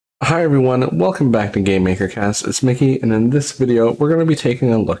Hi everyone, welcome back to GameMaker Cast. It's Mickey, and in this video we're going to be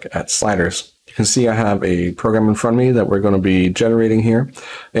taking a look at sliders. You can see I have a program in front of me that we're going to be generating here,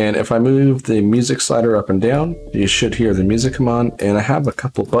 and if I move the music slider up and down, you should hear the music come on. And I have a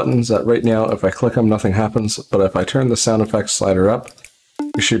couple buttons that right now if I click them nothing happens, but if I turn the sound effects slider up,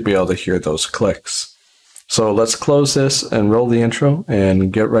 you should be able to hear those clicks. So let's close this and roll the intro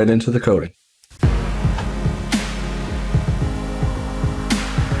and get right into the coding.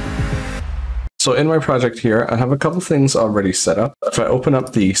 So in my project here, I have a couple things already set up. If I open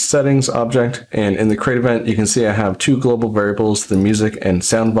up the settings object, and in the create event, you can see I have two global variables, the music and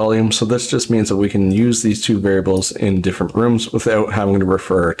sound volume. So this just means that we can use these two variables in different rooms without having to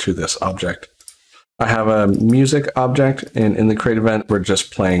refer to this object. I have a music object, and in the create event, we're just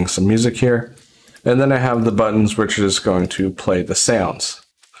playing some music here. And then I have the buttons, which is going to play the sounds.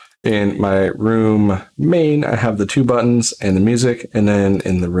 In my room main, I have the two buttons and the music, and then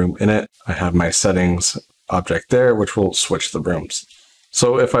in the room init, I have my settings object there, which will switch the rooms.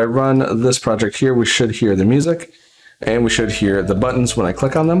 So if I run this project here, we should hear the music, and we should hear the buttons when I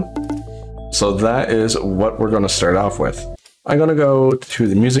click on them. So that is what we're going to start off with. I'm going to go to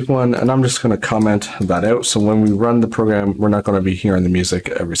the music one, and I'm just going to comment that out. So when we run the program, we're not going to be hearing the music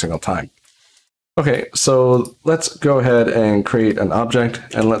every single time. Okay, so let's go ahead and create an object,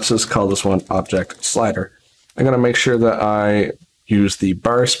 and let's just call this one object slider. I'm going to make sure that I use the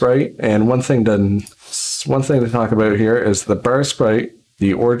bar sprite, and one thing to talk about here is the bar sprite,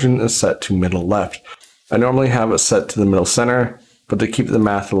 the origin is set to middle left. I normally have it set to the middle center, but to keep the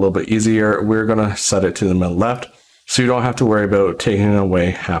math a little bit easier, we're going to set it to the middle left, so you don't have to worry about taking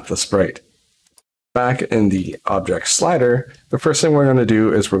away half the sprite. Back in the object slider, the first thing we're going to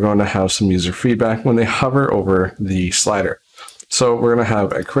do is we're going to have some user feedback when they hover over the slider. So we're going to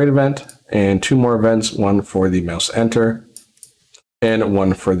have a create event and two more events, one for the mouse enter and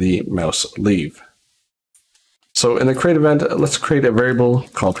one for the mouse leave. So in the create event, let's create a variable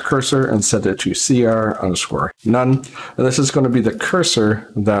called cursor and set it to cr_none. And this is going to be the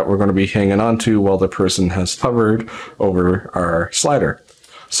cursor that we're going to be hanging on to while the person has hovered over our slider.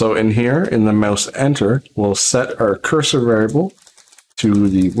 So in here, in the mouse enter, we'll set our cursor variable to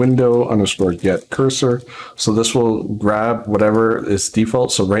the window_get cursor. So this will grab whatever is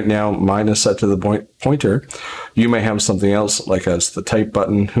default. So right now mine is set to the pointer. You may have something else like as the type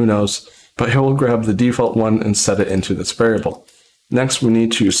button, who knows, but it will grab the default one and set it into this variable. Next, we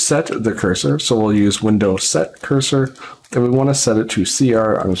need to set the cursor. So we'll use window set cursor, and we want to set it to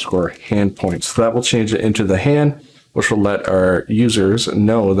cr_handpoint. So that will change it into the hand, which will let our users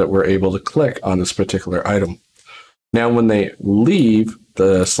know that we're able to click on this particular item. Now, when they leave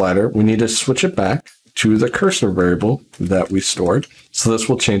the slider, we need to switch it back to the cursor variable that we stored. So this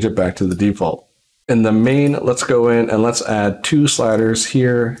will change it back to the default. In the main, let's go in and let's add two sliders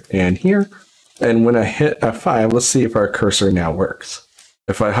here and here. And when I hit F5, let's see if our cursor now works.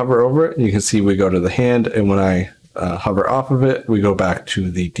 If I hover over it, you can see we go to the hand. And when I hover off of it, we go back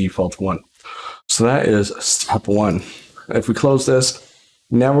to the default one. So that is step one. If we close this,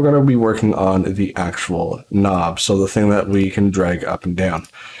 now we're going to be working on the actual knob. So the thing that we can drag up and down.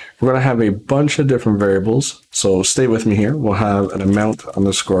 We're going to have a bunch of different variables. So stay with me here. We'll have an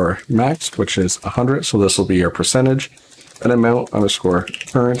amount_max, which is 100. So this will be our percentage. An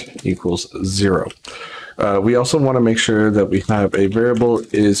amount_current equals 0. We also want to make sure that we have a variable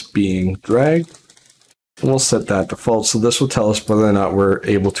is being dragged. And we'll set that default, so this will tell us whether or not we're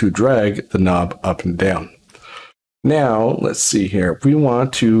able to drag the knob up and down. Now, let's see here. We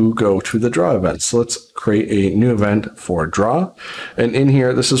want to go to the draw event. So let's create a new event for draw. And in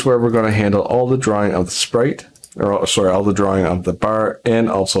here, this is where we're going to handle all the drawing of the sprite, or sorry, all the drawing of the bar and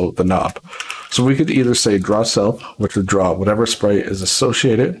also the knob. So we could either say draw self, which would draw whatever sprite is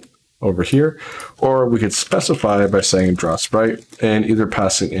associated over here, or we could specify by saying draw sprite and either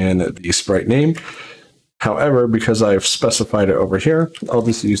passing in the sprite name. However, because I've specified it over here, I'll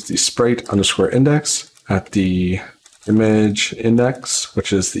just use the sprite_index at the image index,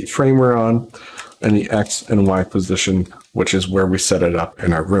 which is the frame we're on, and the X and Y position, which is where we set it up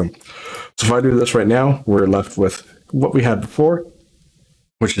in our room. So if I do this right now, we're left with what we had before,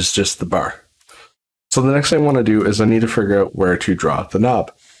 which is just the bar. So the next thing I want to do is I need to figure out where to draw the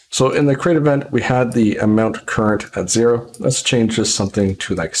knob. So in the create event, we had the amount current at 0. Let's change this something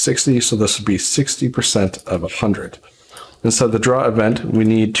to like 60. So this would be 60% of 100. Inside the draw event, we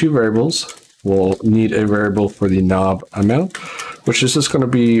need two variables. We'll need a variable for the knob amount, which is just going to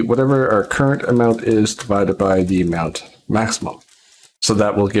be whatever our current amount is divided by the amount maximum. So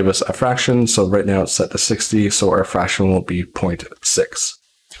that will give us a fraction. So right now it's set to 60. So our fraction will be 0.6.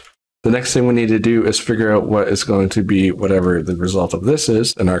 The next thing we need to do is figure out what is going to be whatever the result of this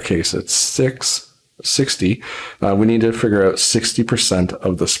is. In our case, it's 60. We need to figure out 60%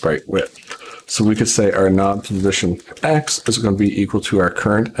 of the sprite width. So we could say our knob position X is going to be equal to our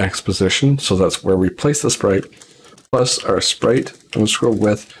current X position. So that's where we place the sprite, plus our sprite underscore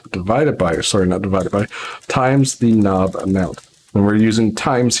width divided by, times the knob amount. And we're using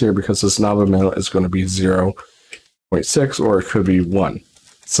times here because this knob amount is going to be 0.6 or it could be 1.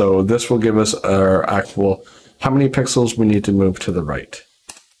 So this will give us our actual how many pixels we need to move to the right.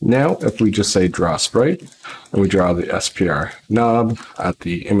 Now, if we just say draw sprite, and we draw the SPR knob at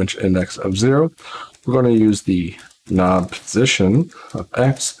the image index of 0, we're going to use the knob position of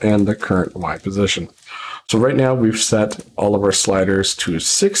X and the current Y position. So right now we've set all of our sliders to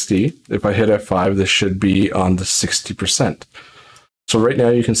 60. If I hit F5, this should be on the 60%. So right now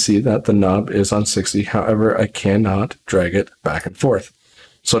you can see that the knob is on 60. However, I cannot drag it back and forth.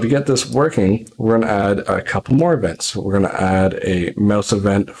 So to get this working, we're going to add a couple more events. We're going to add a mouse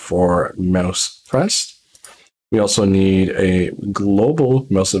event for mouse pressed. We also need a global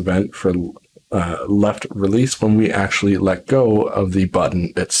mouse event for left release when we actually let go of the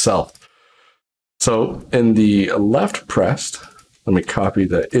button itself. So in the left pressed, let me copy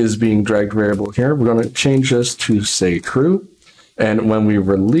the is being dragged variable here. We're going to change this to say true. And when we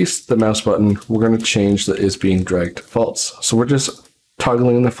release the mouse button, we're going to change the is being dragged to false. So we're just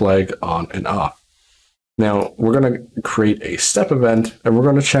toggling the flag on and off. Now we're going to create a step event and we're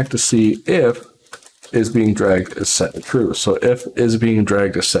going to check to see if is being dragged is set to true. So if is being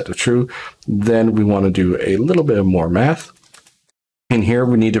dragged is set to true, then we want to do a little bit more math. In here,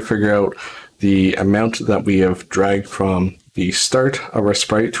 we need to figure out the amount that we have dragged from the start of our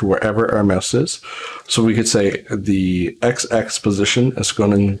sprite to wherever our mouse is. So we could say the XX position is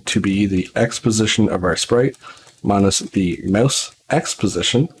going to be the X position of our sprite minus the mouse X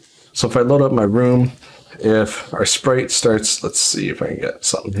position. So if I load up my room, if our sprite starts, let's see if I can get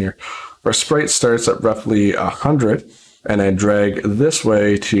something here. Our sprite starts at roughly 100 and I drag this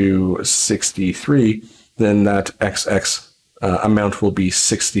way to 63, then that XX amount will be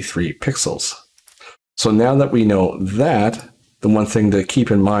 63 pixels. So now that we know that, the one thing to keep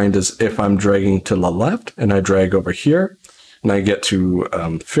in mind is if I'm dragging to the left and I drag over here and I get to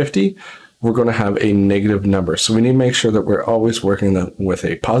 50, we're going to have a negative number. So we need to make sure that we're always working with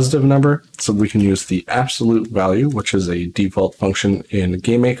a positive number. So we can use the absolute value, which is a default function in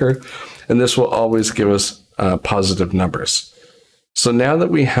GameMaker. And this will always give us positive numbers. So now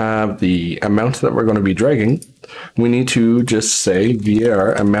that we have the amount that we're going to be dragging, we need to just say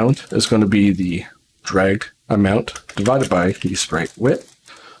var amount is going to be the dragged amount divided by the sprite width.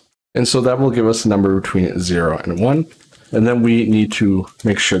 And so that will give us a number between 0 and 1. And then we need to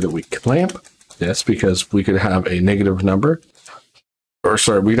make sure that we clamp this because we could have a negative number, or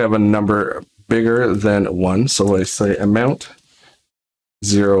sorry, we'd have a number bigger than 1. So I say amount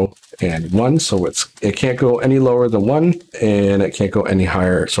 0 and 1. So it can't go any lower than 1 and it can't go any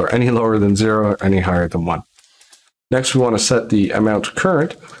higher, sorry, any lower than 0 or any higher than 1. Next, we want to set the amount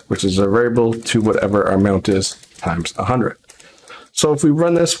current, which is a variable, to whatever our amount is times 100. So if we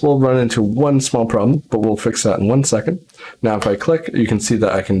run this, we'll run into one small problem, but we'll fix that in 1 second. Now, if I click, you can see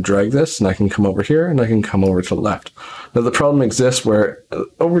that I can drag this and I can come over here and I can come over to the left. Now, the problem exists where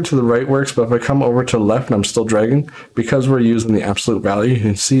over to the right works, but if I come over to the left and I'm still dragging, because we're using the absolute value, you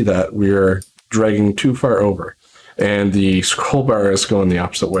can see that we are dragging too far over and the scroll bar is going the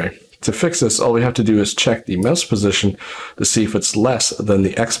opposite way. To fix this, all we have to do is check the mouse position to see if it's less than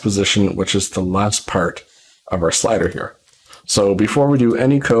the X position, which is the last part of our slider here. So before we do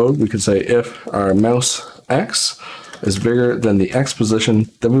any code, we could say if our mouse X is bigger than the X position,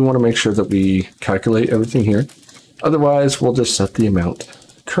 then we want to make sure that we calculate everything here. Otherwise, we'll just set the amount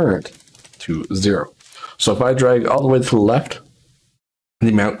current to 0. So if I drag all the way to the left, the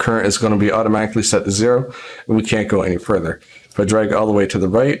amount current is going to be automatically set to 0, and we can't go any further. If I drag all the way to the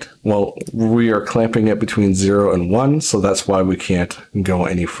right, well, we are clamping it between 0 and 1, so that's why we can't go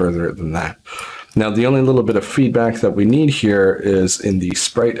any further than that. Now, the only little bit of feedback that we need here is in the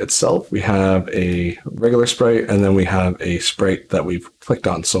sprite itself. We have a regular sprite, and then we have a sprite that we've clicked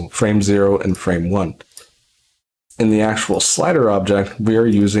on, so frame 0 and frame 1. In the actual slider object, we are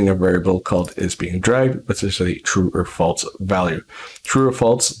using a variable called isBeingDragged, which is a true or false value. True or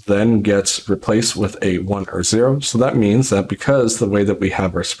false then gets replaced with a 1 or 0. So that means that because the way that we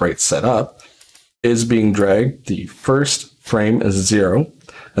have our sprite set up, isBeingDragged, the first frame is 0.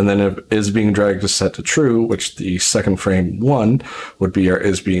 And then if isBeingDragged is set to true, which the second frame 1 would be our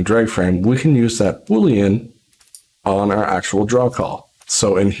isBeingDragged frame, we can use that Boolean on our actual draw call.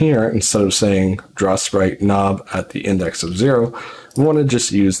 So in here, instead of saying draw sprite knob at the index of 0, we want to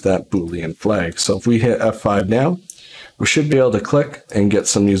just use that Boolean flag. So if we hit F5 now, we should be able to click and get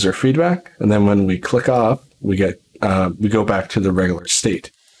some user feedback. And then when we click off, we go back to the regular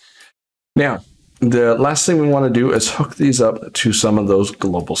state. Now, the last thing we want to do is hook these up to some of those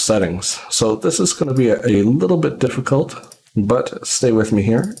global settings. So this is going to be a little bit difficult, but stay with me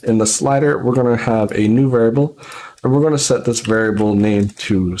here. In the slider, we're going to have a new variable, and we're going to set this variable name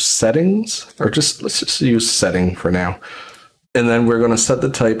to settings, or let's just use setting for now. And then we're going to set the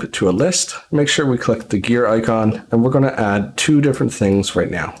type to a list. Make sure we click the gear icon, and we're going to add two different things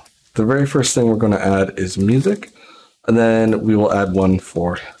right now. The very first thing we're going to add is music, and then we will add one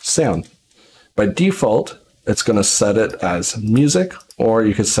for sound. By default, it's going to set it as music, or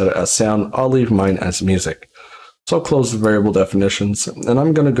you could set it as sound. I'll leave mine as music. So I'll close the variable definitions, and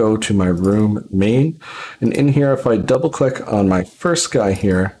I'm going to go to my room main. And in here, if I double click on my first guy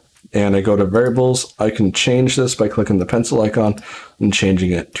here, and I go to variables, I can change this by clicking the pencil icon and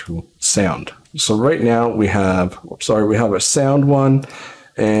changing it to sound. So right now we have a sound one,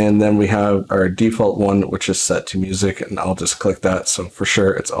 and then we have our default one, which is set to music, and I'll just click that. So for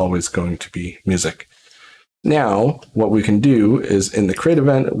sure, it's always going to be music. Now, what we can do is in the create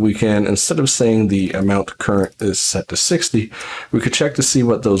event, we can, instead of saying the amount current is set to 60, we could check to see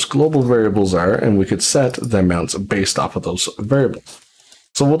what those global variables are, and we could set the amounts based off of those variables.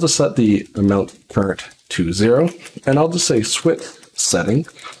 So we'll just set the amount current to 0, and I'll just say switch setting.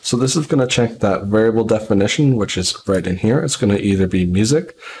 So this is going to check that variable definition, which is right in here. It's going to either be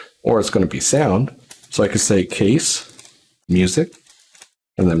music or it's going to be sound. So I could say case, music,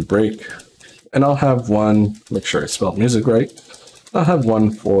 and then break. And I'll have one, make sure I spelled music right. I'll have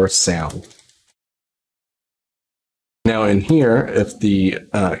one for sound. Now in here, if the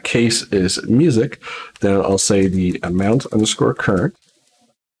case is music, then I'll say the amount underscore current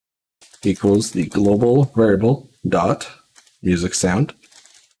equals the global variable dot music sound.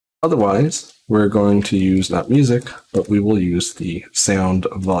 Otherwise, we're going to use not music, but we will use the sound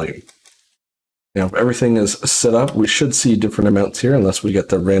volume. Now, if everything is set up, we should see different amounts here, unless we get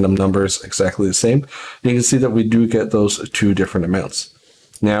the random numbers exactly the same. You can see that we do get those two different amounts.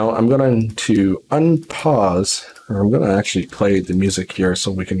 Now, I'm going to unpause, or I'm going to actually play the music here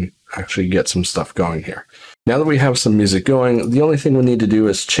so we can actually get some stuff going here. Now that we have some music going, the only thing we need to do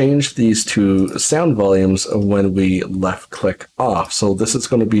is change these two sound volumes when we left click off. So this is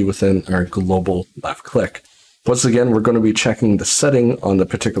going to be within our global left click. Once again, we're going to be checking the setting on the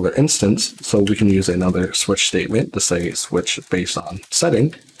particular instance. So we can use another switch statement to say switch based on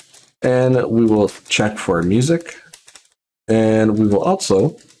setting. And we will check for music. And we will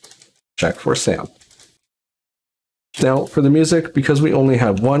also check for sound. Now for the music, because we only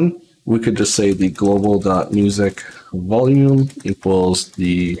have one, we could just say the global.music volume equals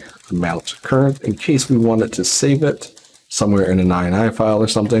the amount current in case we wanted to save it somewhere in an INI file or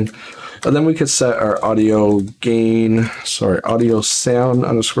something. And then we could set our audio sound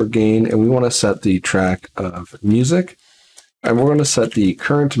underscore gain, and we want to set the track of music. And we're going to set the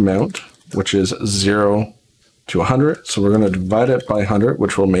current amount, which is 0 to 100. So we're going to divide it by 100,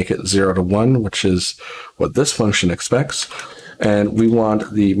 which will make it 0 to 1, which is what this function expects. And we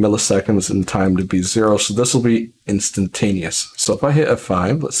want the milliseconds in time to be 0. So this will be instantaneous. So if I hit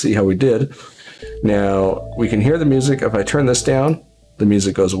F5, let's see how we did. Now we can hear the music. If I turn this down, the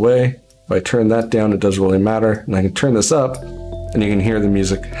music goes away. If I turn that down, it doesn't really matter. And I can turn this up and you can hear the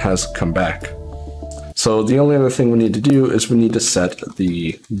music has come back. So the only other thing we need to do is we need to set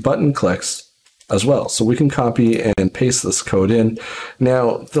the button clicks as well. So we can copy and paste this code in.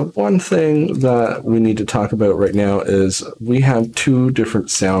 Now, the one thing that we need to talk about right now is we have two different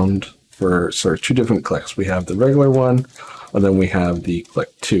two different clicks. We have the regular one, and then we have the click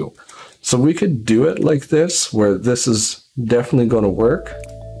 2. So we could do it like this, where this is definitely going to work.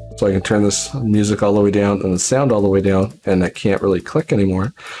 So I can turn this music all the way down and the sound all the way down, and I can't really click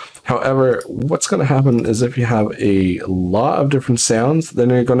anymore. However, what's going to happen is if you have a lot of different sounds, then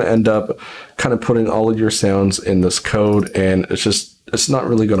you're going to end up kind of putting all of your sounds in this code, and it's not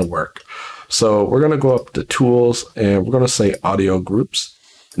really going to work. So we're going to go up to tools, and we're going to say audio groups.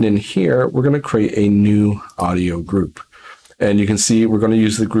 And in here, we're going to create a new audio group. And you can see we're going to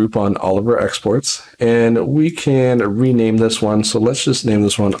use the group on all of our exports, and we can rename this one. So let's just name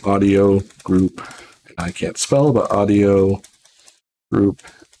this one audio group. I can't spell, but audio group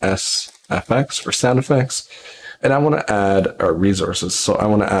SFX for sound effects. And I want to add our resources. So I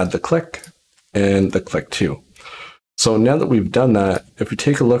want to add the click and the click 2. So now that we've done that, if we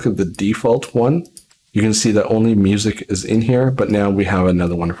take a look at the default one, you can see that only music is in here, but now we have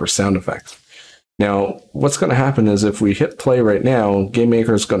another one for sound effects. Now, what's going to happen is if we hit play right now,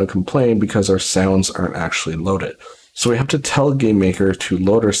 GameMaker is going to complain because our sounds aren't actually loaded. So we have to tell GameMaker to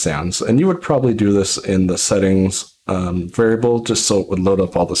load our sounds, and you would probably do this in the settings variable just so it would load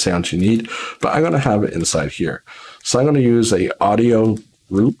up all the sounds you need, but I'm going to have it inside here. So I'm going to use a audio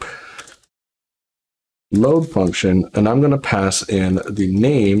group load function, and I'm going to pass in the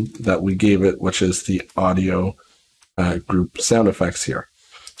name that we gave it, which is the audio group sound effects here.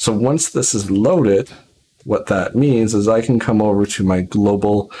 So once this is loaded, what that means is I can come over to my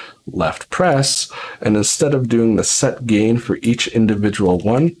global left press, and instead of doing the set gain for each individual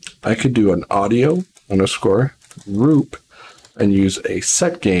one, I could do an audio underscore group and use a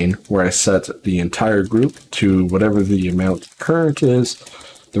set gain where I set the entire group to whatever the amount current is,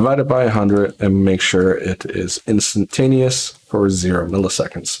 divided by 100, and make sure it is instantaneous for 0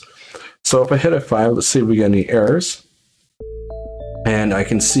 milliseconds. So if I hit F5, let's see if we get any errors. And I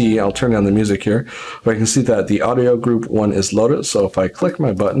can see, I'll turn down the music here, but I can see that the audio group 1 is loaded. So if I click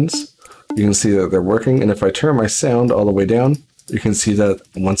my buttons, you can see that they're working. And if I turn my sound all the way down, you can see that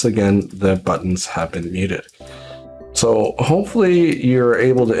once again, the buttons have been muted. So hopefully you're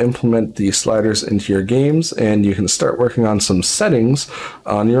able to implement these sliders into your games and you can start working on some settings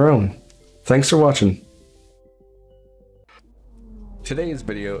on your own. Thanks for watching. Today's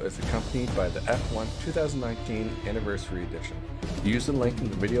video is accompanied by the F1 2019 Anniversary Edition. Use the link in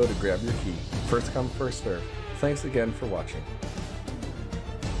the video to grab your key. First come, first serve. Thanks again for watching.